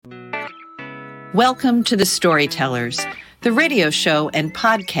Welcome to The Storytellers, the radio show and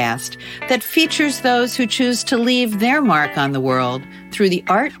podcast that features those who choose to leave their mark on the world through the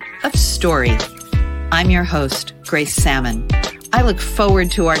art of story. I'm your host, Grace Salmon. I look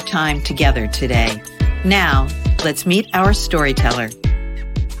forward to our time together today. Now, let's meet our storyteller.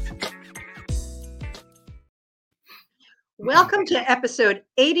 Welcome to episode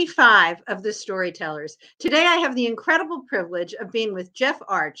 85 of The Storytellers. Today I have the incredible privilege of being with Jeff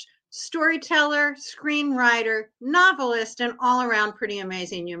Arch, storyteller, screenwriter, novelist, and all-around pretty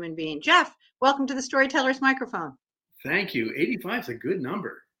amazing human being. Jeff, welcome to the Storyteller's microphone. Thank you. 85 is a good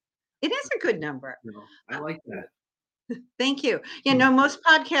number. It is a good number. No, I like that. Thank you. You know, most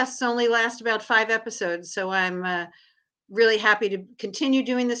podcasts only last about 5 episodes, so I'm really happy to continue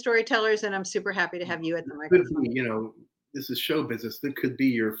doing the Storytellers, and I'm super happy to have you at the microphone. You know, this is show business. That could be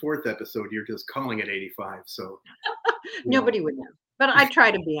your 4th episode. You're just calling it 85. So nobody would know. But I try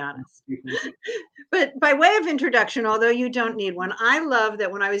to be honest. But by way of introduction, although you don't need one, I love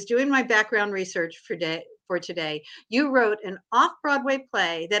that when I was doing my background research for today, you wrote an off-Broadway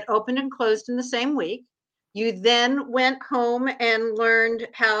play that opened and closed in the same week. You then went home and learned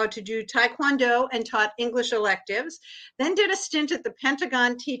how to do Taekwondo and taught English electives, then did a stint at the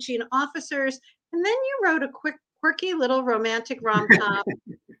Pentagon teaching officers, and then you wrote a quirky little romantic rom-com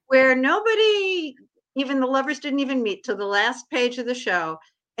where nobody... Even the lovers didn't even meet till the last page of the show.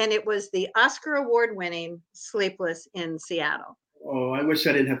 And it was the Oscar award-winning Sleepless in Seattle. Oh, I wish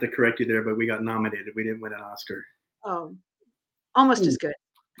I didn't have to correct you there, but we got nominated. We didn't win an Oscar. Oh, almost as good.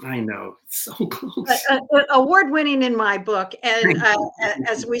 I know. So close. Award-winning in my book. And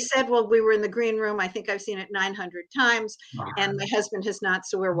as we said, well, we were in the green room. I think I've seen it 900 times. And my husband has not,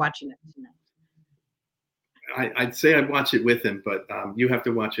 so we're watching it tonight. I'd say I'd watch it with him, but you have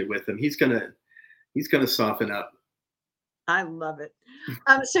to watch it with him. He's going to soften up. I love it.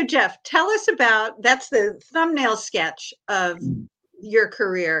 So Jeff, tell us about, that's the thumbnail sketch of your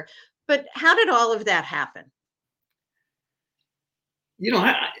career, but how did all of that happen? You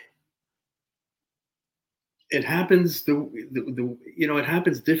know, it happens it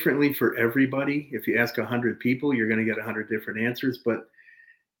happens differently for everybody. If you ask 100 people, you're going to get 100 different answers, but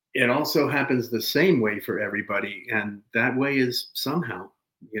it also happens the same way for everybody. And that way is somehow.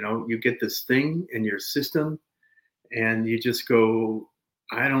 You know, you get this thing in your system and you just go,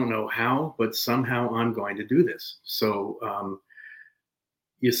 I don't know how, but somehow I'm going to do this. So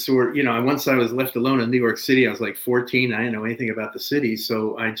once I was left alone in New York City, I was like 14. I didn't know anything about the city.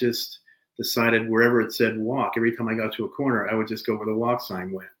 So I just decided wherever it said walk, every time I got to a corner, I would just go where the walk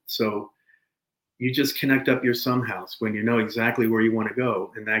sign went. So you just connect up your somehows when you know exactly where you want to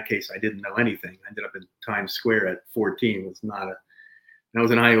go. In that case, I didn't know anything. I ended up in Times Square at 14. That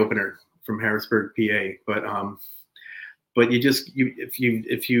was an eye opener from Harrisburg, PA. But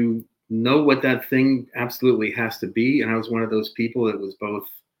if you know what that thing absolutely has to be, and I was one of those people that was both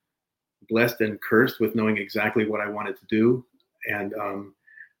blessed and cursed with knowing exactly what I wanted to do, and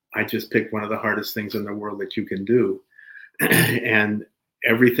I just picked one of the hardest things in the world that you can do, and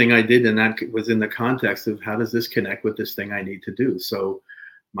everything I did in that was in the context of how does this connect with this thing I need to do. So.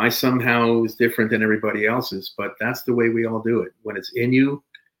 My somehow is different than everybody else's, but that's the way we all do it. When it's in you,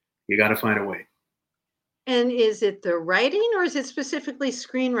 you got to find a way. And is it the writing or is it specifically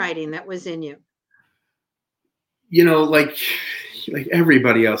screenwriting that was in you? You know, like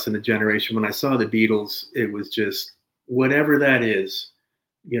everybody else in the generation, when I saw the Beatles, it was just whatever that is,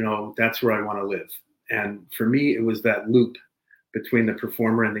 you know, that's where I want to live. And for me, it was that loop between the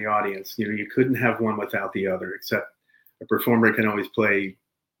performer and the audience. You know, you couldn't have one without the other, except a performer can always play.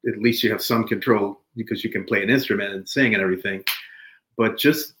 At least you have some control because you can play an instrument and sing and everything. But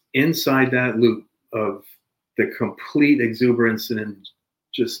just inside that loop of the complete exuberance and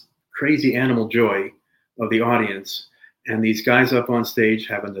just crazy animal joy of the audience and these guys up on stage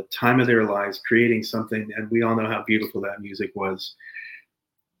having the time of their lives, creating something, and we all know how beautiful that music was.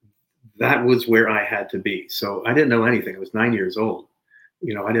 That was where I had to be. So I didn't know anything. I was 9 years old.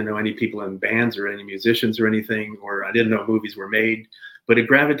 You know, I didn't know any people in bands or any musicians or anything, or I didn't know movies were made. But it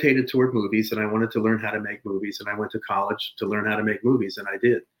gravitated toward movies, and I wanted to learn how to make movies, and I went to college to learn how to make movies, and I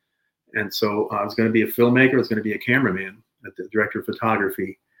did. And so I was going to be a filmmaker. I was going to be a cameraman, the director of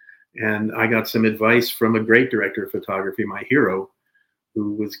photography. And I got some advice from a great director of photography, my hero,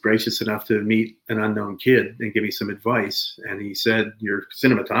 who was gracious enough to meet an unknown kid and give me some advice. And he said, your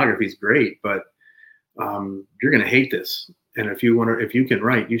cinematography is great, but you're going to hate this. And if you can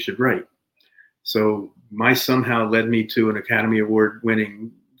write, you should write. So my somehow led me to an Academy Award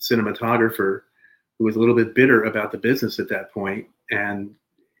winning cinematographer who was a little bit bitter about the business at that point. And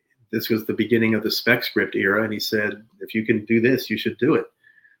this was the beginning of the spec script era. And he said, if you can do this, you should do it.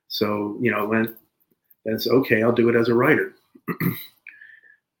 So, you know, that's okay. I'll do it as a writer.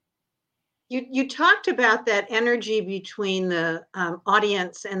 You talked about that energy between the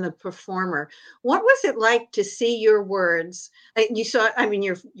audience and the performer. What was it like to see your words? You saw, I mean,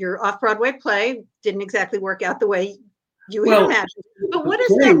 your off-Broadway play didn't exactly work out the way you had Well, imagined. But the what is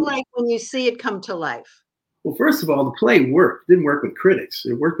play, that like when you see it come to life? well, first of all, the play worked. It didn't work with critics.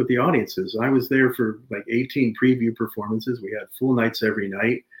 It worked with the audiences. I was there for like 18 preview performances. We had full nights every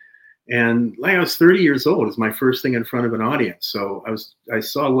night. And like I was 30 years old, it was my first thing in front of an audience. So I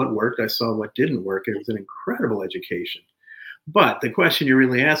saw what worked. I saw what didn't work. It was an incredible education. But the question you're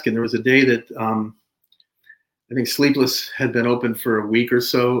really asking, there was a day that I think Sleepless had been open for a week or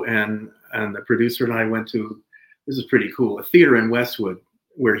so, and the producer and I went to, this is pretty cool, a theater in Westwood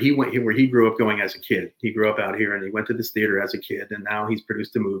where he grew up going as a kid. He grew up out here, and he went to this theater as a kid, and now he's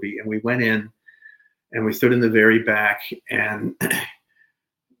produced a movie. And we went in, and we stood in the very back, and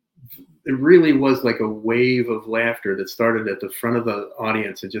it really was like a wave of laughter that started at the front of the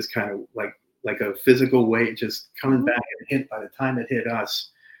audience and just kind of like a physical wave just coming back and hit by the time it hit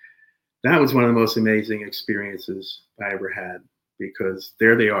us. That was one of the most amazing experiences I ever had, because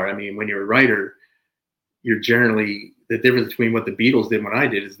there they are. I mean, when you're a writer, you're generally, the difference between what the Beatles did and what I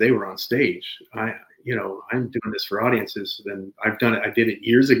did is they were on stage. I'm doing this for audiences, and I've done it. I did it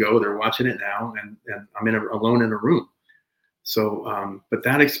years ago. They're watching it now, and I'm alone in a room. So, but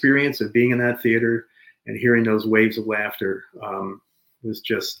that experience of being in that theater and hearing those waves of laughter was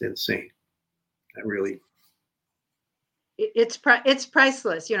just insane. That really. It's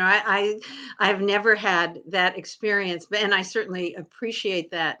priceless. You know, I've never had that experience, and I certainly appreciate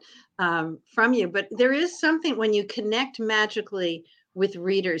that from you. But there is something when you connect magically with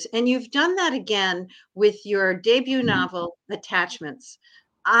readers, and you've done that again with your debut novel, Attachments.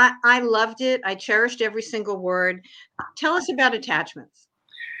 I loved it. I cherished every single word. Tell us about Attachments.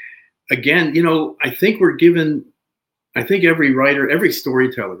 Again, I think every writer, every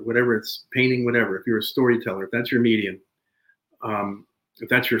storyteller, whatever it's painting, whatever, if you're a storyteller, if that's your medium, if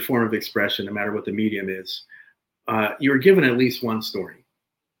that's your form of expression, no matter what the medium is, you're given at least one story.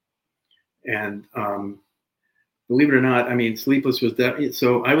 And believe it or not, I mean, Sleepless was that.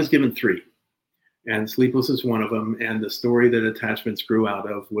 So I was given 3. And Sleepless is one of them. And the story that Attachments grew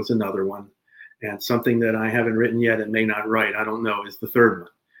out of was another one. And something that I haven't written yet and may not write, I don't know, is the third one.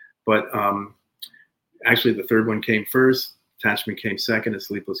 But actually, the third one came first, Attachment came second, and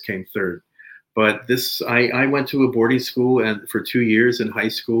Sleepless came third. But I went to a boarding school and for 2 years in high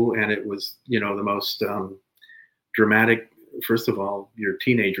school, and it was, the most dramatic. First of all, you're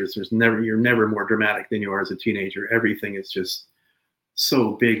teenagers. You're never more dramatic than you are as a teenager. Everything is just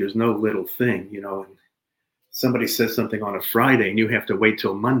so big. There's no little thing, and somebody says something on a Friday and you have to wait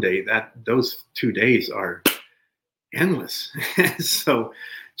till Monday. Those 2 days are endless. So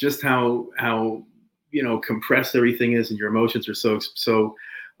just how compressed everything is, and your emotions are so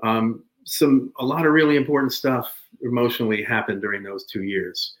a lot of really important stuff emotionally happened during those 2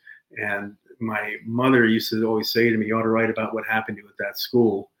 years. And my mother used to always say to me, you ought to write about what happened to you at that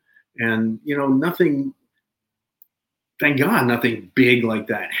school. And, nothing, thank God, nothing big like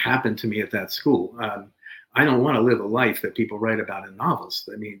that happened to me at that school. I don't want to live a life that people write about in novels.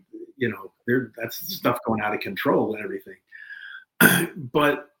 I mean, that's stuff going out of control and everything.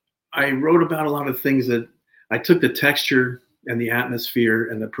 But I wrote about a lot of things that I took the texture and the atmosphere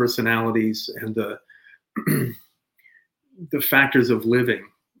and the personalities and the factors of living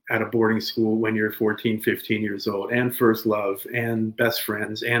at a boarding school when you're 14, 15 years old, and first love and best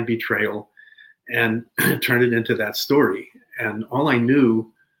friends and betrayal, and turned it into that story. And all I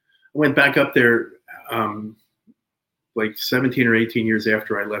knew, I went back up there like 17 or 18 years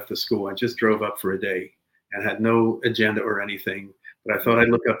after I left the school. I just drove up for a day and had no agenda or anything. But I thought I'd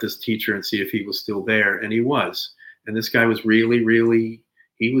look up this teacher and see if he was still there. And he was. And this guy was really, really,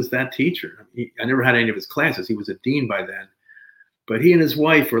 he was that teacher. I never had any of his classes. He was a dean by then. But he and his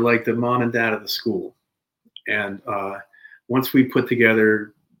wife were like the mom and dad of the school. And once we put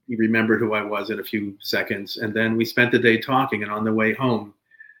together, he remembered who I was in a few seconds. And then we spent the day talking. And on the way home,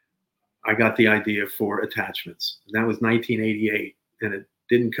 I got the idea for Attachments. And that was 1988. And it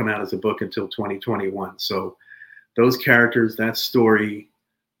didn't come out as a book until 2021. So those characters, that story,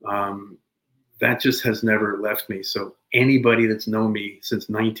 that just has never left me. So anybody that's known me since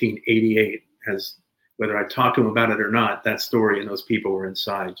 1988 has, whether I talked to them about it or not, that story and those people were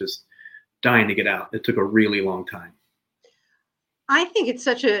inside, just dying to get out. It took a really long time. I think it's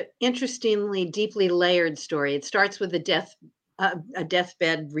such an interestingly, deeply layered story. It starts with a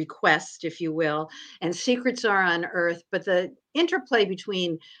deathbed request, if you will, and secrets are unearthed, but the interplay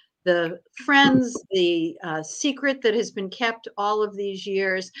between the friends, the secret that has been kept all of these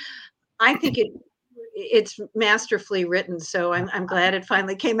years, I think it's masterfully written. So I'm glad it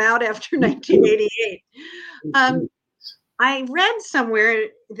finally came out after 1988. I read somewhere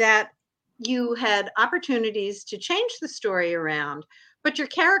that you had opportunities to change the story around, but your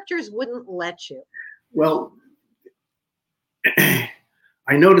characters wouldn't let you. Well, I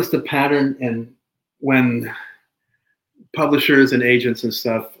noticed a pattern, and when publishers and agents and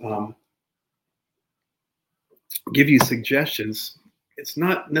stuff give you suggestions, it's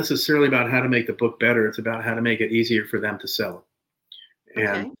not necessarily about how to make the book better. It's about how to make it easier for them to sell it.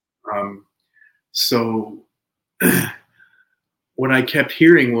 Okay. And so what I kept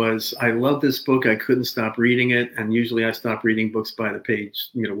hearing was, I love this book. I couldn't stop reading it. And usually I stop reading books by the page,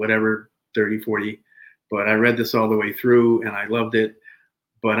 whatever, 30, 40. But I read this all the way through and I loved it.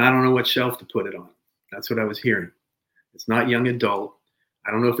 But I don't know what shelf to put it on. That's what I was hearing. It's not young adult.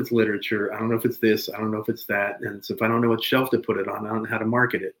 I don't know if it's literature. I don't know if it's this. I don't know if it's that. And so if I don't know what shelf to put it on, I don't know how to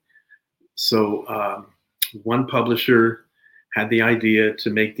market it. So one publisher had the idea to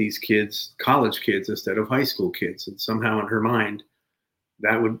make these kids college kids instead of high school kids. And somehow in her mind,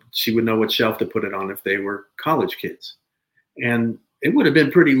 she would know what shelf to put it on if they were college kids. And it would have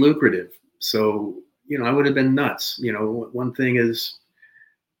been pretty lucrative. So, I would have been nuts. One thing is,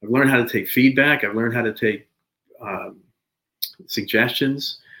 I've learned how to take feedback. I've learned how to take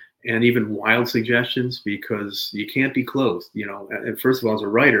suggestions, and even wild suggestions, because you can't be closed. And first of all, as a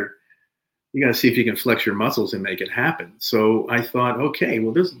writer, you got to see if you can flex your muscles and make it happen. So I thought, okay,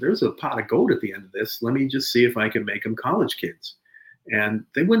 well, there's a pot of gold at the end of this. Let me just see if I can make them college kids. And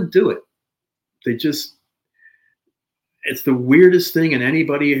they wouldn't do it. It's the weirdest thing, and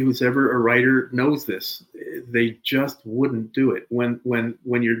anybody who's ever a writer knows this. They just wouldn't do it. When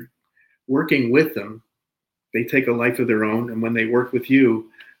you're working with them, they take a life of their own, and when they work with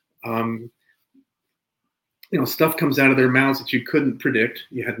you, stuff comes out of their mouths that you couldn't predict.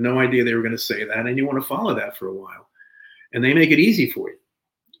 You had no idea they were going to say that, and you want to follow that for a while. And they make it easy for you.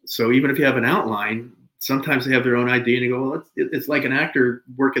 So even if you have an outline, sometimes they have their own idea, and you go, well, it's like an actor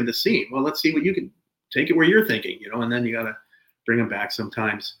working the scene. Well, let's see what you can take it where you're thinking, and then you got to bring them back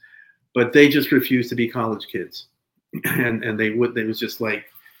sometimes. But they just refused to be college kids. And they was just like,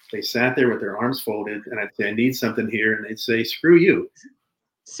 they sat there with their arms folded, and I'd say, I need something here. And they'd say, screw you.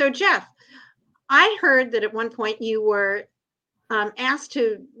 So, Jeff, I heard that at one point you were asked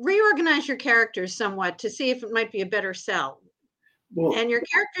to reorganize your characters somewhat to see if it might be a better sell. Well, and your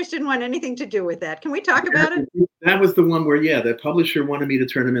characters didn't want anything to do with that. Can we talk about it? That was the one where, the publisher wanted me to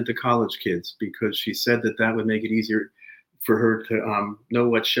turn them into college kids, because she said that would make it easier for her to know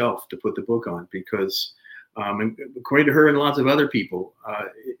what shelf to put the book on, because according to her and lots of other people,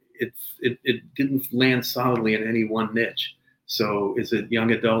 it didn't land solidly in any one niche. So is it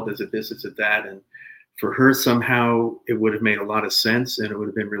young adult? Is it this? Is it that? And for her, somehow it would have made a lot of sense, and it would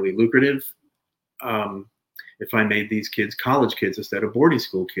have been really lucrative if I made these kids college kids instead of boarding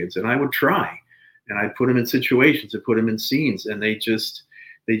school kids. And I would try, and I'd put them in situations, and put them in scenes, and they just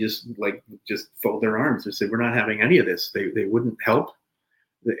fold their arms and say, we're not having any of this. They wouldn't help.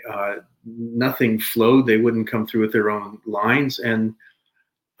 Nothing flowed. They wouldn't come through with their own lines. And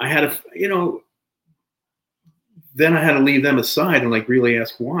I had then I had to leave them aside and really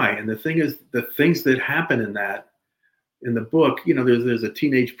ask why. And the thing is, the things that happen in the book, there's a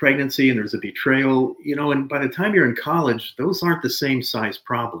teenage pregnancy, and there's a betrayal, and by the time you're in college, those aren't the same size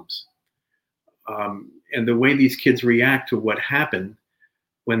problems. And the way these kids react to what happened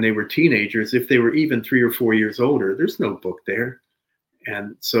when they were teenagers, if they were even 3 or 4 years older, there's no book there.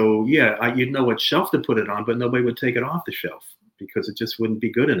 And so, you'd know what shelf to put it on, but nobody would take it off the shelf because it just wouldn't be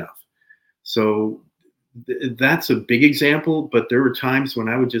good enough. So that's a big example, but there were times when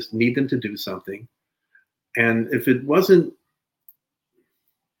I would just need them to do something. And if it was in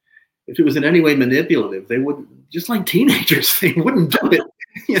any way manipulative, they wouldn't, just like teenagers, they wouldn't do it.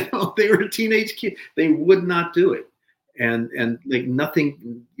 They were a teenage kid. They would not do it. And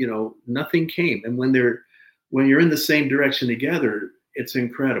nothing, nothing came. And when you're in the same direction together, it's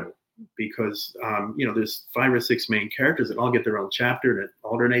incredible, because, there's 5 or 6 main characters that all get their own chapter, and it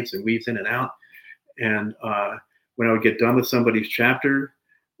alternates and weaves in and out. And when I would get done with somebody's chapter,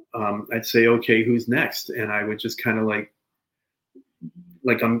 I'd say, okay, who's next? And I would just kind of like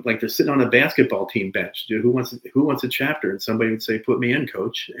they're sitting on a basketball team bench. Who wants a chapter? And somebody would say, put me in,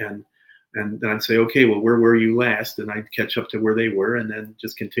 coach. And then I'd say, okay, well, where were you last? And I'd catch up to where they were, and then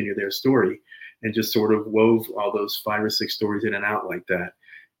just continue their story, and just sort of wove all those 5 or 6 stories in and out like that.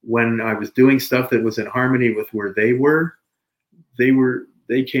 When I was doing stuff that was in harmony with where they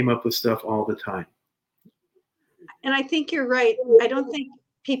came up with stuff all the time. And I think you're right. I don't think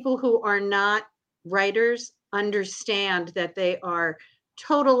people who are not writers understand that they are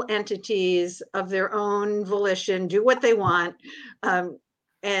total entities of their own volition, do what they want,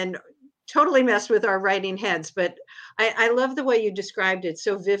 and totally mess with our writing heads. But I love the way you described it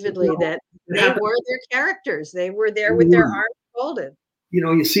so vividly, that they were their characters. They were there with their arms folded.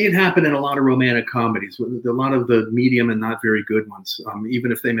 You see it happen in a lot of romantic comedies, a lot of the medium and not very good ones,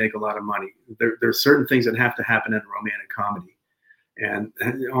 even if they make a lot of money. There are certain things that have to happen in a romantic comedy. And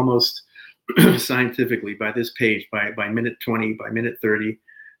almost scientifically, by this page, by minute 20, by minute 30,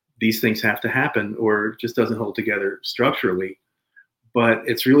 these things have to happen, or it just doesn't hold together structurally. But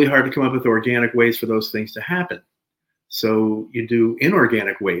it's really hard to come up with organic ways for those things to happen. So you do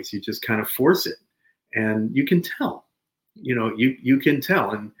inorganic ways. You just kind of force it. And you can tell. You can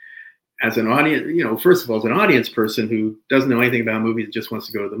tell. And as an audience, first of all, as an audience person who doesn't know anything about movies, just wants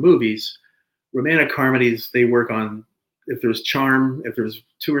to go to the movies, romantic comedies, they work on, if there's charm, if there's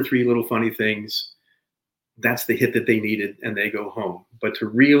 2 or 3 little funny things, that's the hit that they needed, and they go home. But to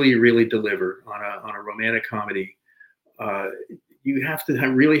really, really deliver on a romantic comedy, you have to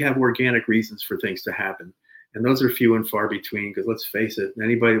really have organic reasons for things to happen. And those are few and far between, because let's face it,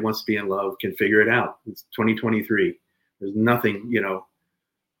 anybody who wants to be in love can figure it out. It's 2023. There's nothing,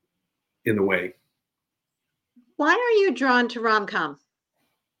 in the way. Why are you drawn to rom-com?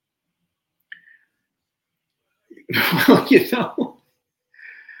 Well, you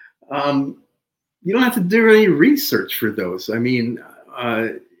don't have to do any research for those. I mean,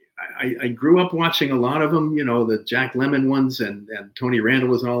 I grew up watching a lot of them, the Jack Lemmon ones and Tony Randall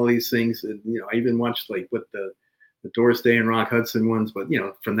was in all of these things. And, I even watched the Doris Day and Rock Hudson ones, but,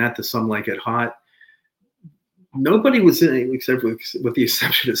 from that to Some Like It Hot, nobody was in it, except with the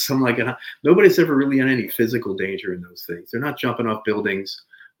exception of Some Like It Hot. Nobody's ever really in any physical danger in those things. They're not jumping off buildings.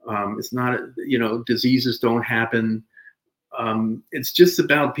 It's not, diseases don't happen. It's just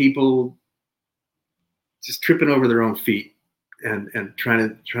about people just tripping over their own feet and trying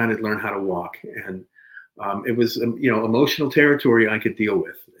to learn how to walk. And it was, emotional territory I could deal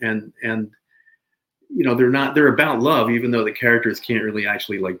with. And they're about love, even though the characters can't really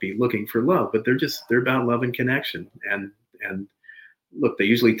actually be looking for love, but they're about love and connection. And look, they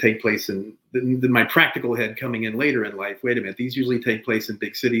usually take place in my practical head coming in later in life. Wait a minute, these usually take place in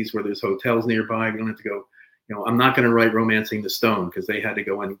big cities where there's hotels nearby. You don't have to go, I'm not going to write Romancing the Stone because they had to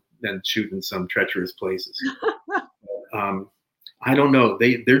go in and shoot in some treacherous places. I don't know.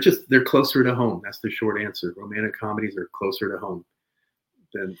 They're closer to home. That's the short answer. Romantic comedies are closer to home.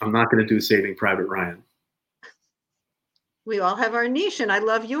 Then I'm not going to do Saving Private Ryan. We all have our niche, and I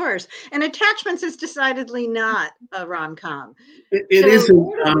love yours. And Attachments is decidedly not a rom-com. It's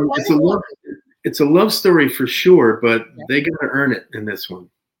a love story for sure, but they got to earn it in this one.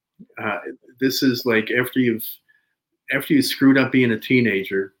 This is after you screwed up being a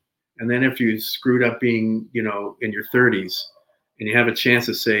teenager, and then after you screwed up being, in your 30s, and you have a chance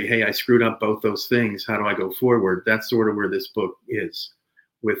to say, hey, I screwed up both those things. How do I go forward? That's sort of where this book is,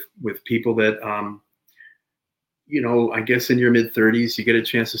 with people that, I guess in your mid 30s, you get a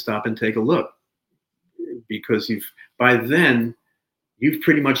chance to stop and take a look, because by then you've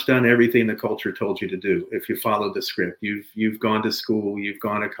pretty much done everything the culture told you to do. If you follow the script, you've gone to school, you've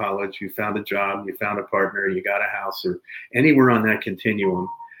gone to college, you found a job, you found a partner, you got a house, or anywhere on that continuum.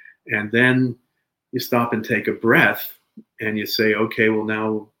 And then you stop and take a breath and you say, okay, well,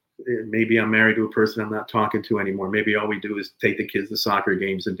 now maybe I'm married to a person I'm not talking to anymore. Maybe all we do is take the kids to soccer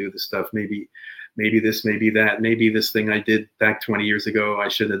games and do the stuff. Maybe this, maybe that, maybe this thing I did back 20 years ago, I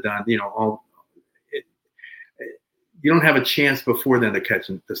should have done, you don't have a chance before then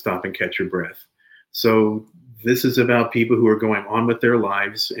to stop and catch your breath. So this is about people who are going on with their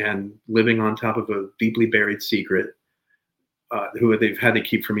lives and living on top of a deeply buried secret, who they've had to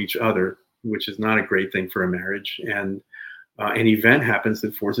keep from each other, which is not a great thing for a marriage. And an event happens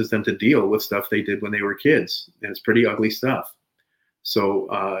that forces them to deal with stuff they did when they were kids. And it's pretty ugly stuff.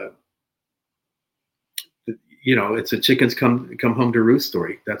 So, it's a chickens come home to roost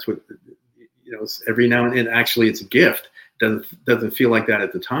story. That's what, every now and then, actually it's a gift. Doesn't feel like that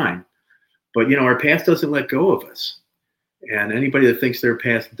at the time, but our past doesn't let go of us. And anybody that thinks their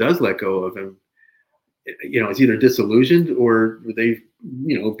past does let go of them, is either disillusioned or they've,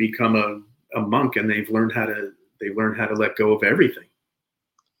 become a monk and they've learned how to let go of everything.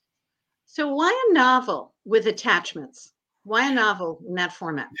 So why a novel with attachments? Why a novel in that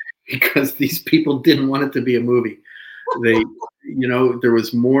format? Because these people didn't want it to be a movie. They, there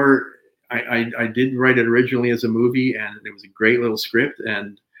was more. I did write it originally as a movie, and it was a great little script.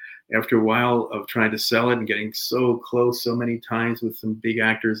 And after a while of trying to sell it and getting so close so many times with some big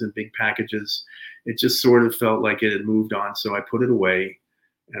actors and big packages, it just sort of felt like it had moved on. So I put it away.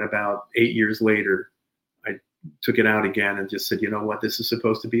 And about 8 years later, I took it out again and just said, you know what, this is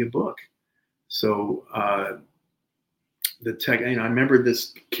supposed to be a book. So I remember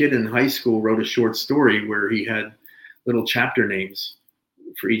this kid in high school wrote a short story where he had little chapter names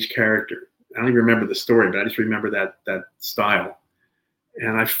for each character. I don't even remember the story, but I just remember that style.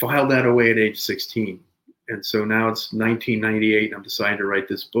 And I filed that away at age 16. And so now it's 1998 and I'm deciding to write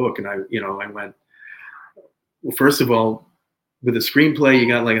this book. And I went, well, first of all, with a screenplay, you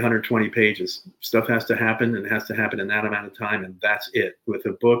got like 120 pages. Stuff has to happen, and it has to happen in that amount of time, and that's it. With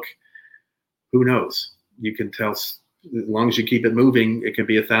a book, who knows? You can tell, as long as you keep it moving, it can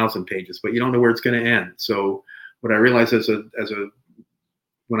be 1,000 pages, but you don't know where it's going to end. So what I realized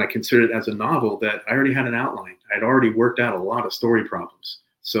when I considered it as a novel, that I already had an outline. I'd already worked out a lot of story problems.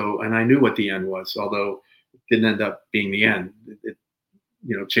 So, and I knew what the end was, although it didn't end up being the end. It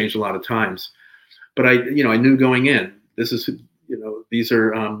changed a lot of times. But I knew going in, this is, these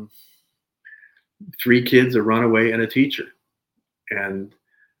are 3 kids, a runaway, and a teacher. And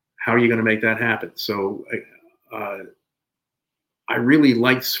how are you going to make that happen? So I really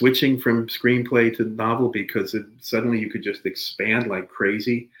liked switching from screenplay to novel because suddenly you could just expand like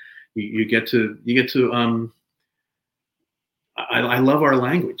crazy. You get to I love our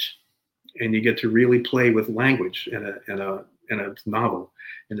language, and you get to really play with language in a novel.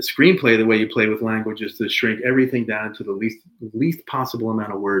 In a screenplay, the way you play with language is to shrink everything down to the least possible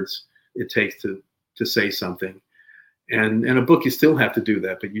amount of words it takes to say something. And in a book, you still have to do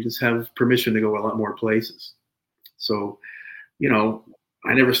that, but you just have permission to go a lot more places. So,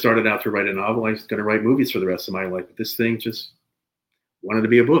 I never started out to write a novel. I was going to write movies for the rest of my life, but this thing just wanted to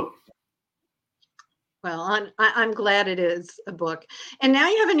be a book. Well, I'm glad it is a book. And now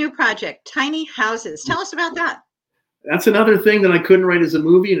you have a new project, Tiny Houses. Tell us about that. That's another thing that I couldn't write as a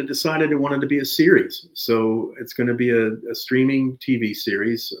movie, and I decided I wanted to be a series. So it's going to be a streaming TV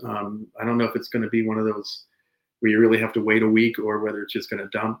series. I don't know if it's going to be one of those where you really have to wait a week or whether it's just going to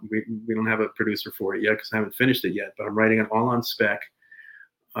dump. We don't have a producer for it yet because I haven't finished it yet, but I'm writing it all on spec.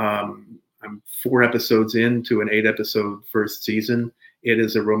 I'm 4 episodes into an 8-episode first season. It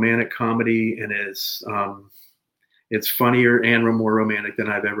is a romantic comedy, and it's funnier and more romantic than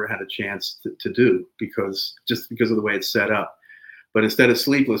I've ever had a chance to do because of the way it's set up. But instead of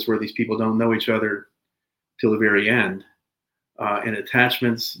Sleepless, where these people don't know each other till the very end, in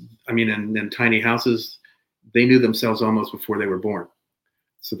attachments, in tiny houses, they knew themselves almost before they were born.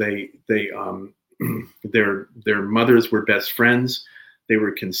 So their mothers were best friends. They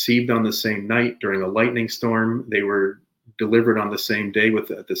were conceived on the same night during a lightning storm. They were delivered on the same day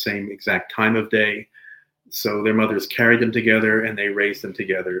at the same exact time of day. So their mothers carried them together and they raised them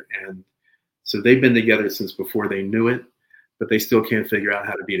together. And so they've been together since before they knew it, but they still can't figure out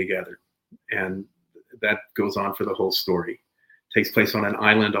how to be together. And that goes on for the whole story. It takes place on an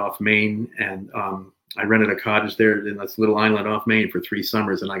island off Maine. And I rented a cottage there in this little island off Maine for 3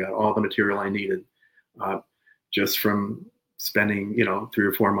 summers. And I got all the material I needed just from spending, 3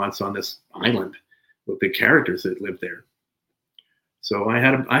 or 4 months on this island with the characters that lived there. So I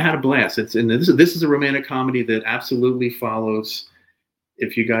had a blast. This is a romantic comedy that absolutely follows.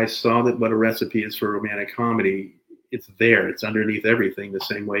 If you guys saw what a recipe is for a romantic comedy, it's there. It's underneath everything, the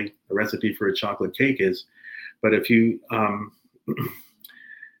same way a recipe for a chocolate cake is. But if you,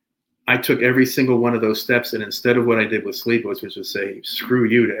 I took every single one of those steps, and instead of what I did with Sleepless, which was say screw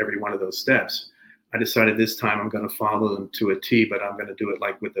you to every one of those steps, I decided this time I'm going to follow them to a T, but I'm going to do it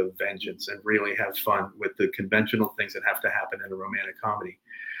like with a vengeance and really have fun with the conventional things that have to happen in a romantic comedy.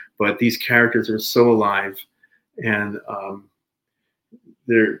 But these characters are so alive, and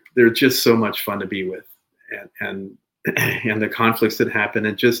they're just so much fun to be with, and the conflicts that happen,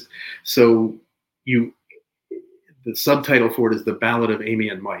 and just so the subtitle for it is The Ballad of Amy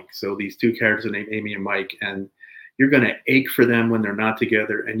and Mike. So these 2 characters are named Amy and Mike, and you're going to ache for them when they're not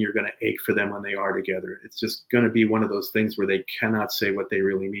together, and you're going to ache for them when they are together. It's just going to be one of those things where they cannot say what they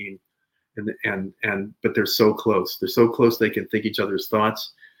really mean, but they're so close. They're so close they can think each other's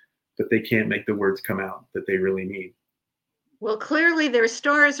thoughts, but they can't make the words come out that they really mean. Well, clearly their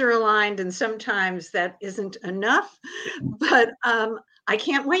stars are aligned, and sometimes that isn't enough. But I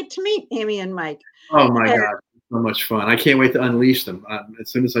can't wait to meet Amy and Mike. Oh my God. So much fun. I can't wait to unleash them. As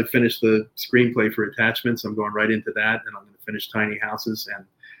soon as I finish the screenplay for Attachments, I'm going right into that, and I'm going to finish Tiny Houses. And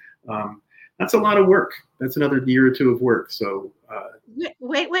that's a lot of work. That's another year or 2 of work. So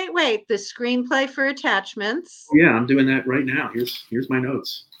wait. The screenplay for Attachments. Yeah, I'm doing that right now. Here's my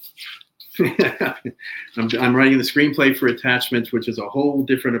notes. I'm writing the screenplay for Attachments, which is a whole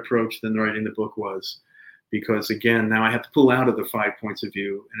different approach than writing the book was. Because again, now I have to pull out of the 5 points of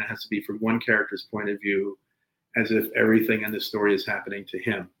view, and it has to be from one character's point of view, as if everything in the story is happening to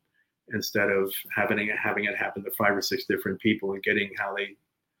him. instead of having it happen to 5 or 6 different people and getting how they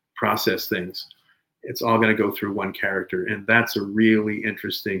process things. It's all going to go through one character. And that's a really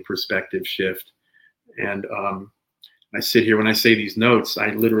interesting perspective shift. And I sit here, when I say these notes, I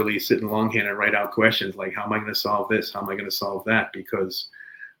literally sit in longhand and write out questions like, how am I going to solve this? How am I going to solve that? Because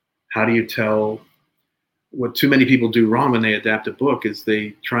how do you tell? What too many people do wrong when they adapt a book is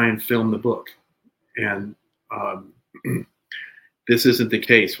they try and film the book. And this isn't the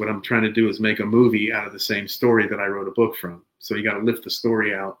case. What I'm trying to do is make a movie out of the same story that I wrote a book from. So you got to lift the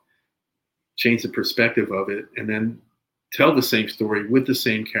story out, change the perspective of it, and then tell the same story with the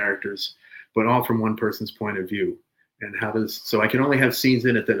same characters, but all from one person's point of view. And so I can only have scenes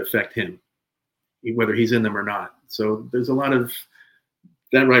in it that affect him, whether he's in them or not. So there's a lot of,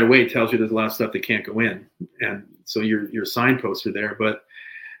 that right away tells you there's a lot of stuff that can't go in. And so your signposts are there, but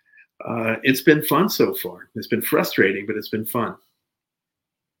it's been fun so far. It's been frustrating, but it's been fun.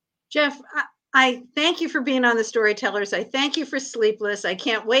 Jeff, I thank you for being on the Storytellers. I thank you for Sleepless. I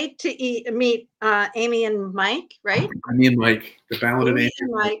can't wait to meet Amy and Mike, right? Amy and Mike, the Ballad of Amy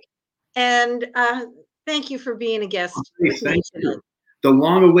and Mike. And thank you for being a guest. Thank you. The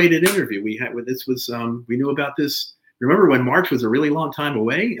long-awaited interview we had with this was, we knew about this. Remember when March was a really long time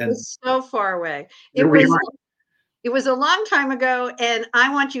away? And it was so far away. It was a long time ago, and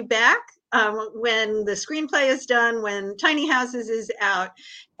I want you back when the screenplay is done, when Tiny Houses is out.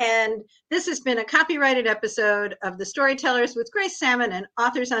 And this has been a copyrighted episode of The Storytellers with Grace Salmon and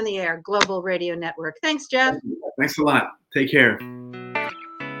Authors on the Air Global Radio Network. Thanks, Jeff. Thanks a lot. Take care.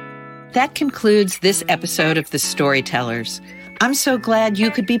 That concludes this episode of The Storytellers. I'm so glad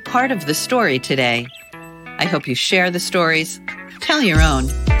you could be part of the story today. I hope you share the stories, tell your own,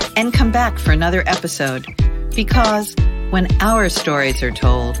 and come back for another episode. Because when our stories are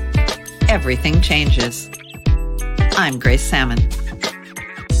told, everything changes. I'm Grace Salmon.